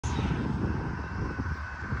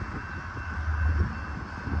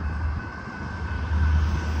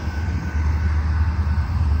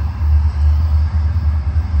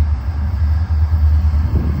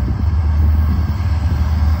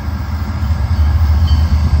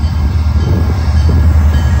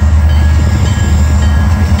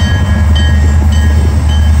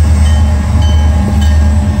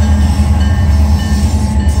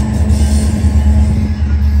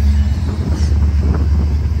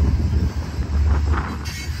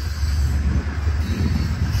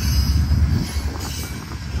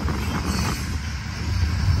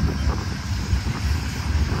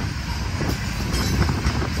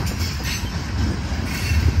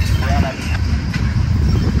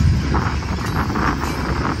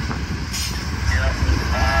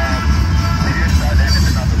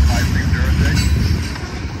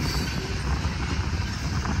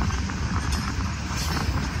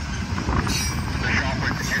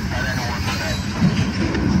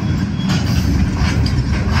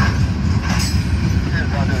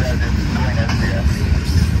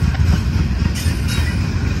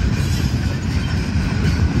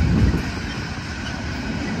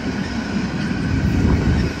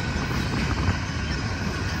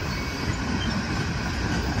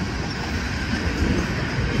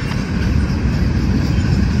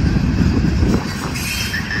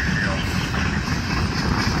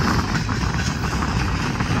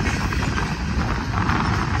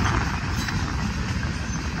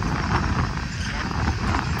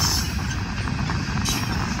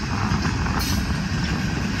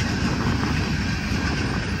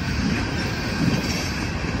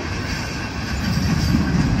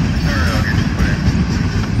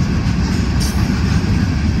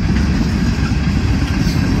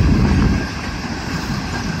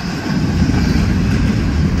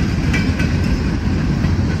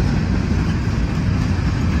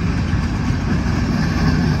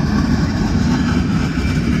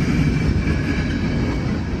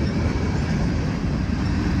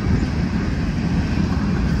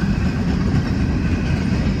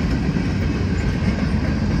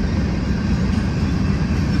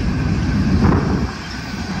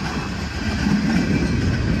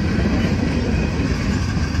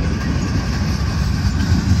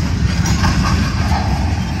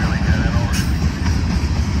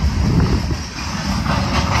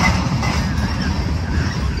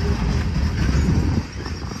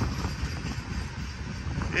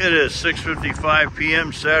It is 6:55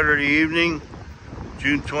 p.m. Saturday evening,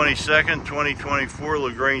 June 22nd, 2024,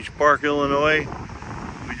 LaGrange Park, Illinois.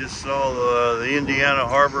 We just saw the Indiana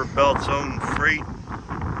Harbor Belt's own freight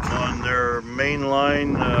on their main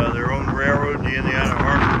line, their own railroad, the Indiana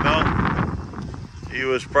Harbor Belt. He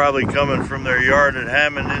was probably coming from their yard in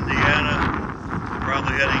Hammond, Indiana,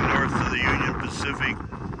 probably heading north to the Union Pacific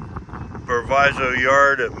Proviso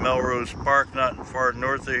yard at Melrose Park, not far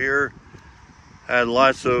north of here. Had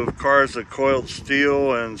lots of cars of coiled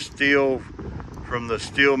steel and steel from the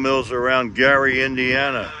steel mills around Gary,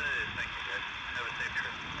 Indiana.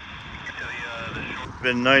 It's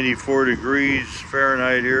been 94 degrees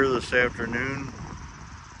Fahrenheit here this afternoon.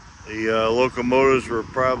 The locomotives were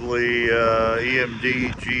probably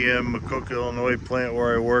EMD GM McCook, Illinois plant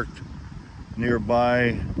where I worked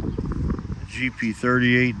nearby.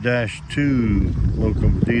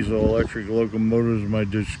 GP38-2 diesel electric locomotives, my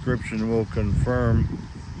description will confirm.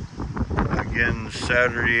 Again,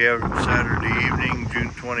 Saturday evening, June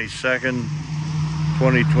 22nd,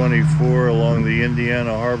 2024, along the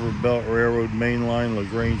Indiana Harbor Belt Railroad main line,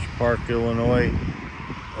 LaGrange Park, Illinois.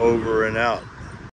 Over and out.